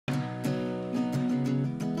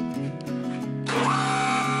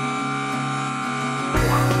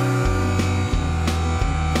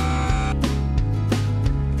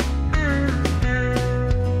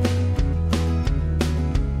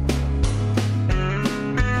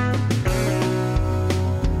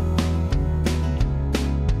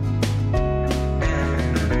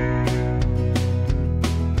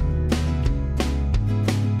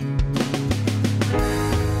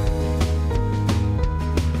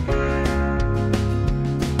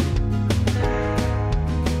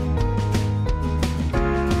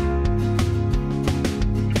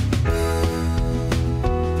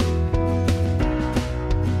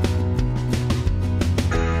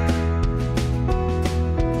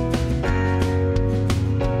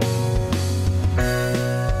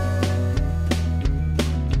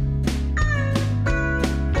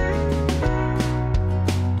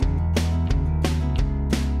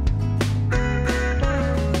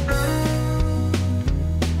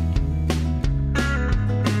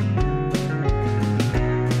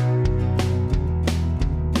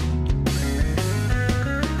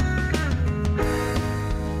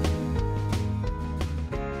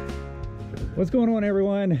What's going on,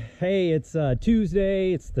 everyone? Hey, it's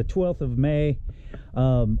Tuesday. It's the 12th of May.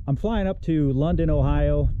 I'm flying up to London,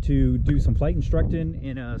 Ohio to do some flight instructing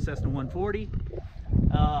in a Cessna 140.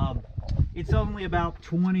 It's only about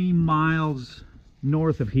 20 miles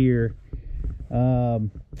north of here.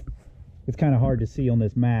 It's kind of hard to see on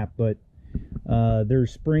this map, but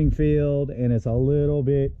there's Springfield, and it's a little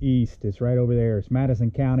bit east. It's right over there. It's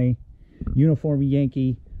Madison County, Uniform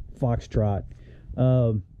Yankee Foxtrot.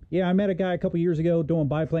 Yeah, I met a guy a couple years ago doing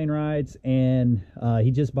biplane rides, and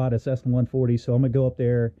he just bought a Cessna 140, so I'm gonna go up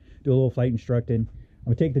there, do a little flight instructing. I'm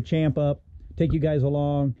gonna take the Champ up, take you guys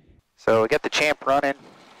along. So we got the Champ running,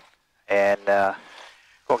 and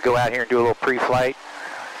we'll go out here and do a little pre-flight.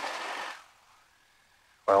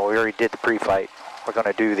 Well, we already did the pre-flight. We're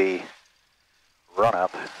gonna do the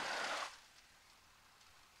run-up.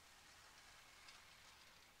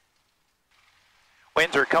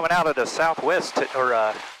 Winds are coming out of the southwest,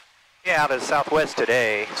 out of the southwest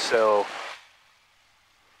today, so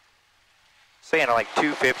saying like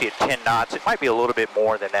 250 at 10 knots. It might be a little bit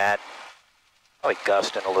more than that, probably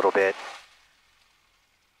gusting a little bit.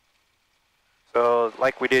 So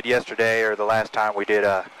like we did yesterday, or the last time, we did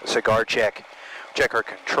a cigar check. Check our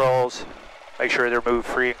controls, make sure they're moved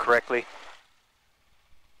free and correctly.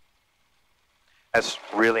 That's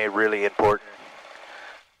really, really important,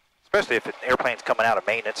 especially if an airplane's coming out of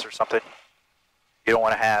maintenance or something. You don't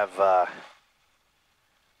want to have the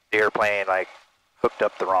airplane like hooked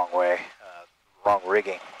up the wrong way, wrong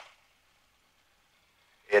rigging.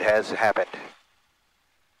 It has happened.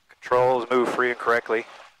 Controls move free and correctly.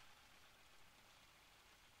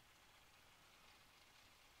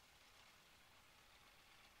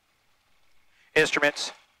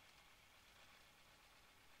 Instruments.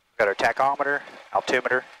 We've got our tachometer,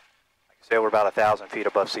 altimeter. Like I said, we're about 1,000 feet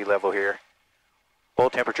above sea level here. Oil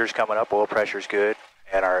temperature's coming up, oil pressure's good,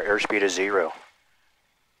 and our airspeed is 0.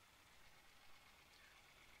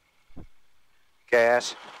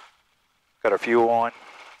 Gas, got our fuel on,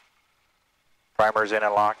 primer's in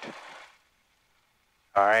and locked.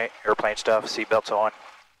 All right, airplane stuff, seatbelts on.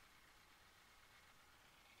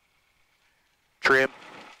 Trim,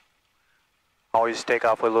 always take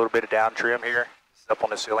off with a little bit of down trim here. This is up on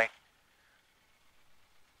the ceiling.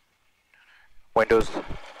 Windows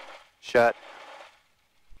shut.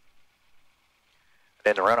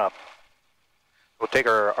 Then the run up. We'll take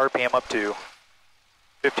our RPM up to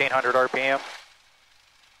 1,500 RPM.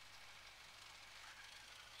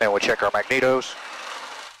 Then we'll check our magnetos.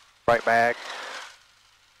 Right mag.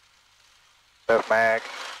 Left mag.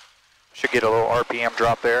 Should get a little RPM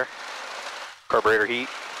drop there. Carburetor heat.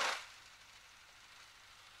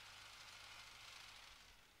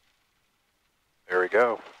 There we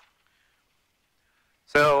go.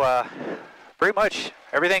 So pretty much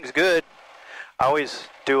everything's good. I always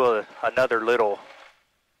do another little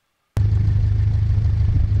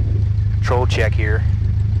control check here,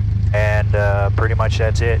 and pretty much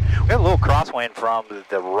that's it. We have a little crosswind from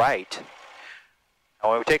the right. And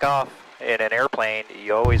when we take off in an airplane,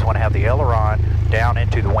 you always want to have the aileron down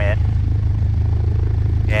into the wind,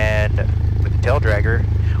 and with the tail dragger,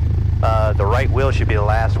 the right wheel should be the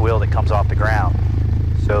last wheel that comes off the ground.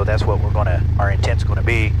 So that's what our intent's going to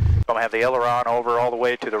be. I'm going to have the aileron over all the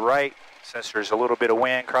way to the right, since there's a little bit of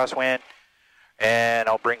wind, crosswind, and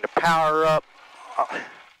I'll bring the power up.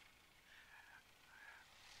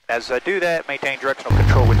 As I do that, maintain directional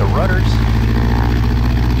control with the rudders.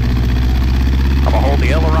 I'm gonna hold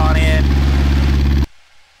the aileron in,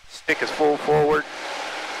 stick is full forward.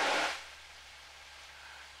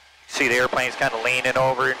 See the airplane's kind of leaning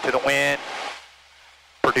over into the wind,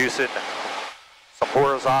 producing some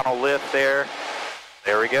horizontal lift there.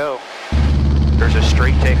 There we go. There's a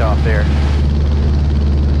straight takeoff there.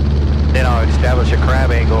 Then I'll establish a crab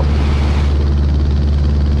angle.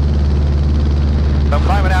 So I'm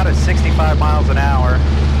climbing out at 65 miles an hour.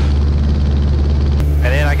 And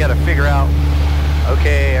then I got to figure out,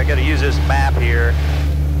 okay, I got to use this map here.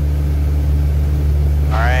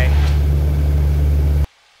 All right.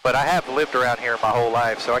 But I have lived around here my whole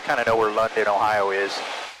life, so I kind of know where London, Ohio is.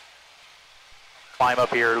 Climb up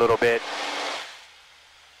here a little bit.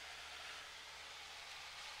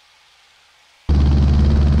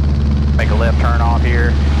 Make a left turn off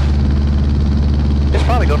here. It's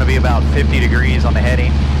probably going to be about 50 degrees on the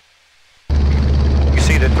heading. You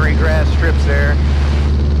see the 3 grass strips there.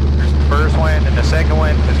 There's the first one, and the second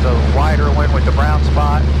one is the wider one with the brown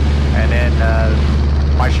spot. And then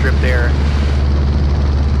my strip there,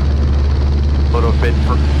 a little bit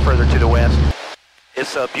further to the west.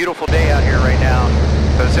 It's a beautiful day out here right now.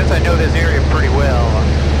 So since I know this area pretty well,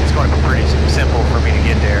 it's going to be pretty simple for me to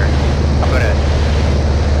get there.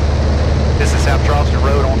 This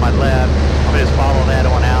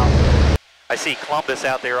I see Columbus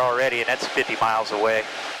out there already, and that's 50 miles away.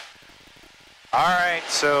 All right,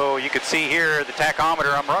 so you can see here the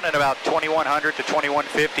tachometer, I'm running about 2100 to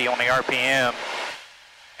 2150 on the RPM,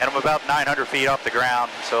 and I'm about 900 feet off the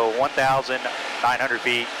ground, so 1,900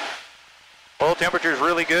 feet. Oil temperature is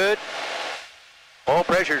really good. Oil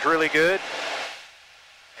pressure is really good.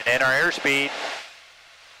 And then our airspeed,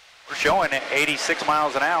 we're showing 86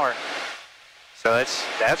 miles an hour. So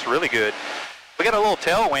that's really good. We got a little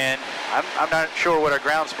tailwind. I'm not sure what our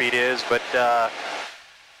ground speed is, but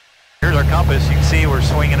here's our compass. You can see we're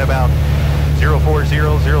swinging about 040,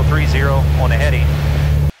 030 on the heading.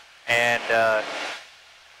 And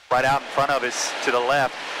right out in front of us to the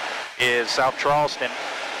left is South Charleston.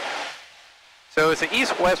 So it's an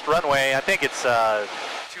east-west runway. I think it's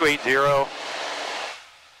 280, so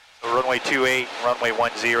runway 28, runway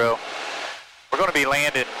 10. We're going to be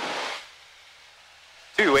landing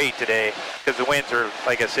 28 today because the winds are,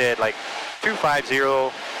 like I said, like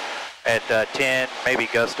 250 at 10, maybe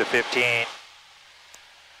gust to 15.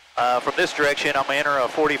 From this direction, I'm going to enter a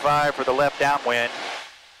 45 for the left downwind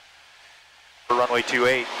for runway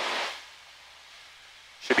 28.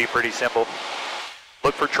 Should be pretty simple.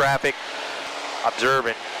 Look for traffic.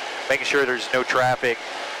 Observing, making sure there's no traffic.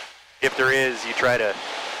 If there is, you try to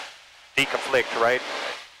deconflict, right?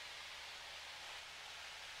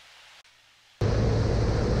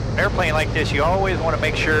 An airplane like this, you always want to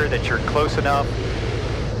make sure that you're close enough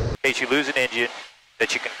in case you lose an engine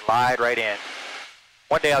that you can glide right in.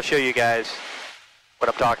 One day I'll show you guys what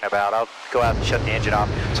I'm talking about. I'll go out and shut the engine off.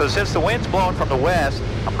 So since the wind's blowing from the west,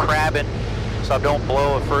 I'm crabbing so I don't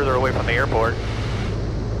blow it further away from the airport.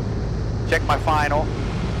 Check my final.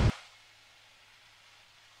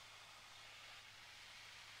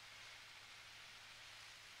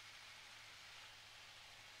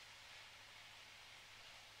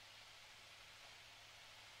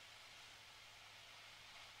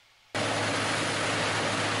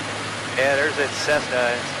 Yeah, there's that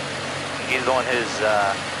Cessna. He's on his,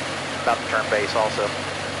 about to turn base also.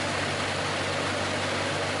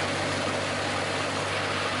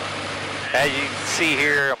 As you can see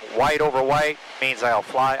here, white over white means I'll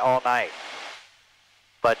fly all night.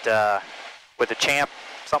 But with a Champ,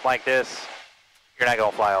 something like this, you're not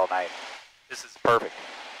gonna fly all night. This is perfect.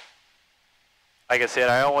 Like I said,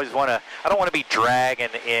 I don't want to be dragging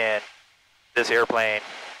in this airplane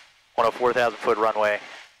on a 4,000 foot runway.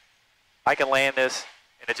 I can land this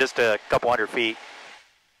in just a couple hundred feet.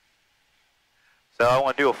 So I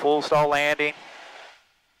want to do a full stall landing.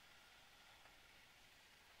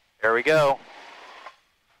 There we go.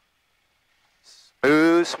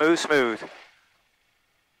 Smooth, smooth, smooth.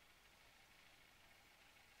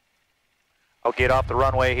 I'll get off the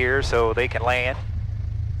runway here so they can land.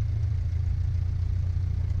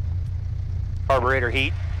 Carburetor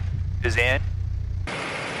heat is in.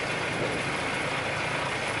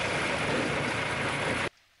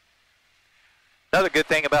 Another good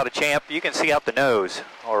thing about a Champ, you can see out the nose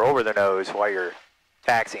or over the nose while you're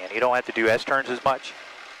taxiing. You don't have to do S-turns as much.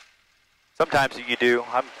 Sometimes you do.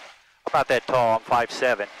 I'm not that tall. I'm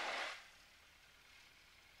 5'7".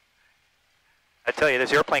 I tell you,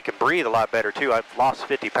 this airplane can breathe a lot better too. I've lost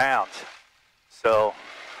 50 pounds. So,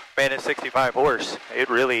 man, it's 65 horse. It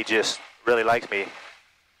really likes me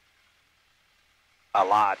a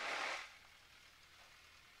lot.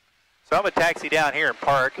 So I'm gonna taxi down here and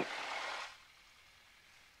park.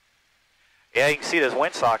 Yeah, you can see this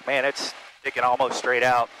windsock, man, it's sticking almost straight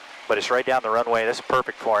out, but it's right down the runway. This is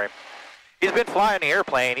perfect for him. He's been flying the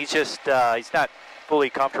airplane. He's just, he's not fully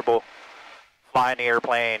comfortable flying the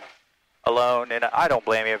airplane alone, and I don't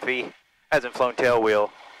blame him if he hasn't flown tailwheel.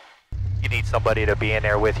 You need somebody to be in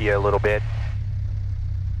there with you a little bit.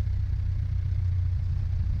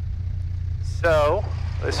 So,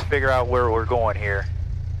 let's figure out where we're going here.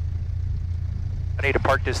 I need to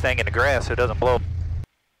park this thing in the grass so it doesn't blow.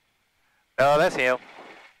 Oh, that's him.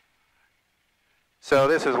 So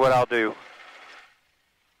this is what I'll do.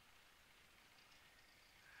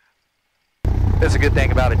 This is a good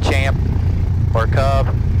thing about a Champ or a Cub.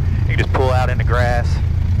 You can just pull out in the grass.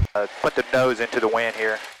 Put the nose into the wind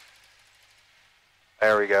here.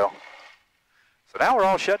 There we go. So now we're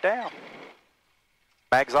all shut down.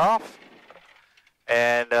 Bags off.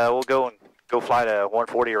 And we'll go fly to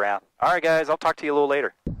 140 around. All right, guys, I'll talk to you a little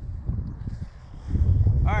later.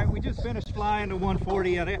 All right, we just finished flying to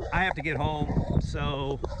 140. I have to get home,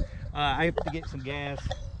 so I have to get some gas.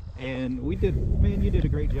 And we did, man, you did a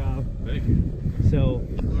great job. Thank you. So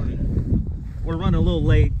we're running a little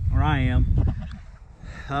late, or I am.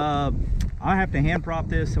 I have to hand prop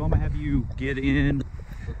this, so I'm gonna have you get in.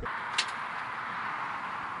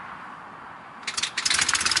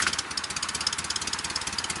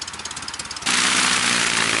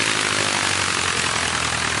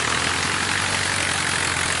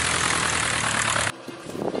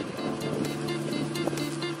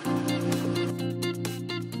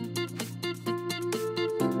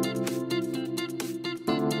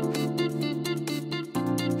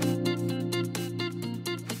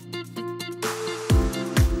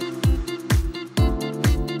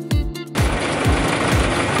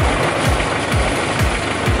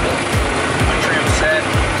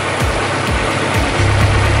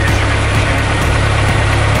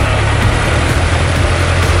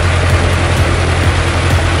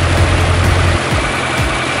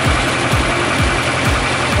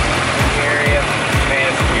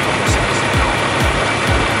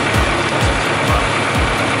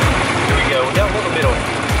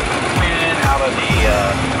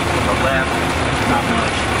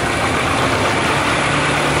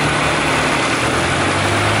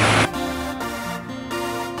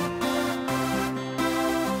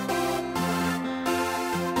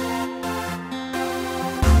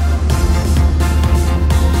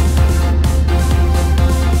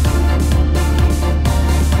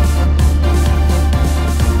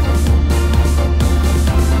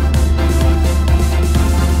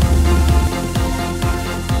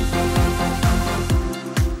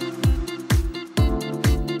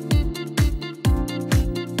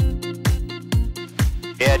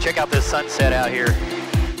 Yeah, check out this sunset out here.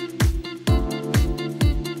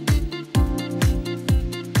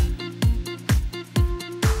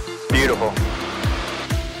 Beautiful.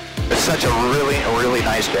 It's such a really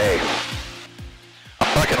nice day.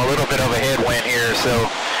 I'm bucking a little bit of a headwind here, so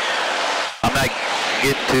I'm not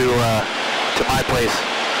getting to my place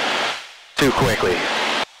too quickly.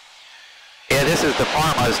 Yeah, this is the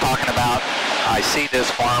farm I was talking about. I see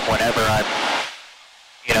this farm whenever I'm,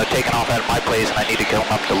 you know, taking off out of my place and I need to come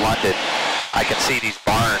up to London. I can see these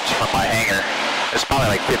barns from my hangar. It's probably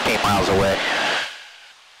like 15 miles away.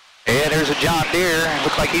 Yeah, there's a John Deere.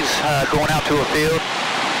 Looks like he's going out to a field.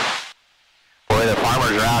 Boy, the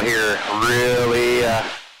farmers are out here they're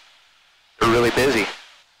really busy.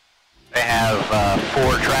 They have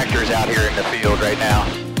 4 tractors out here in the field right now.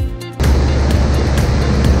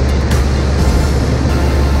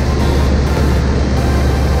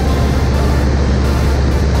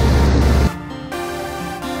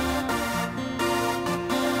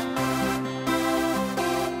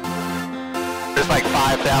 There's like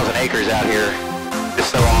 5,000 acres out here. It's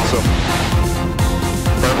so awesome.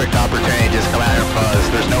 Perfect opportunity to just come out here and buzz.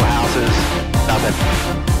 There's no houses, nothing.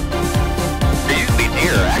 There used to be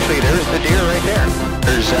deer. Actually, there's the deer right there.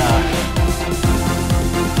 There's 3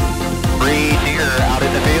 deer out in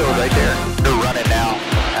the field right there. They're running now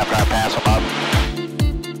after I pass them up.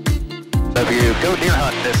 So if you go deer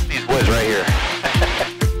hunting, these woods right here.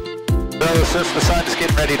 So since the sun's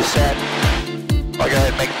getting ready to set, I'll go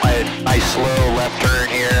ahead and make my nice slow left turn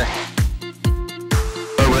here.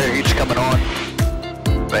 Over each coming on.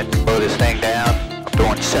 Then slow this thing down. I'm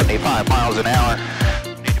doing 75 miles an hour.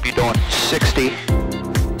 Need to be doing 60.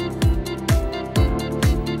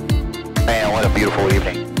 Man, what a beautiful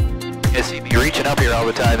evening. You see me reaching up here all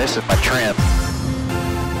the time. This is my trim.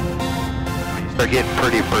 When you start getting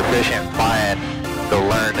pretty proficient flying, you'll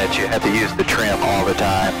learn that you have to use the trim all the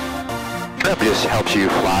time. Trim just helps you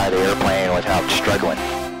fly the airplane without struggling.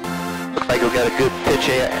 Looks like we've got a good pitch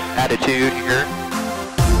attitude here.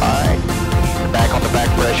 Alright, back on the back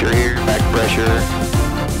pressure here, back pressure.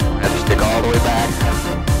 Have to stick all the way back.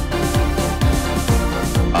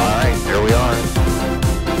 Alright, there we are.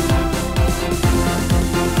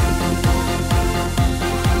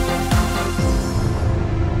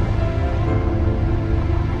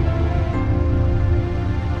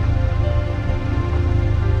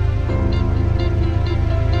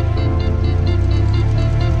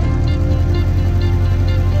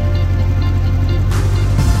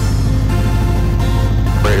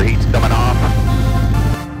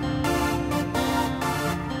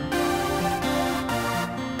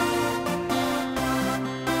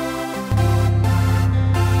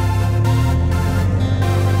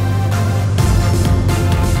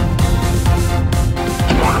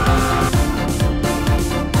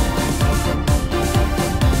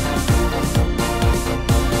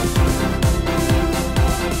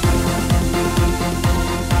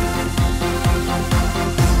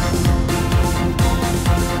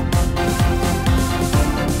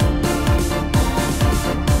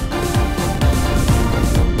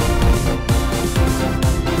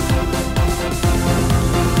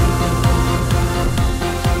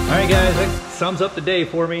 Guys, that sums up the day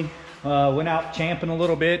for me. Went out champing a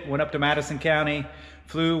little bit, went up to Madison County,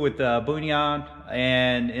 flew with Bunyan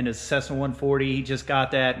and in his Cessna 140. He just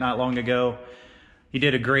got that not long ago. He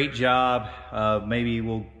did a great job. Maybe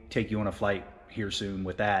we'll take you on a flight here soon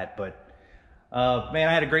with that. But man,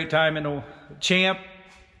 I had a great time in the Champ.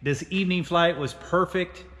 This evening flight was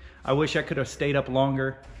perfect. I wish I could have stayed up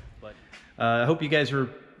longer. But I hope you guys are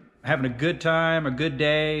having a good time, a good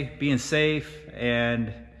day, being safe,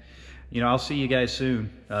 and you know, I'll see you guys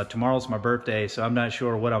soon. Tomorrow's my birthday, so I'm not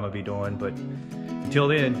sure what I'm gonna be doing, but until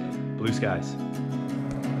then, blue skies.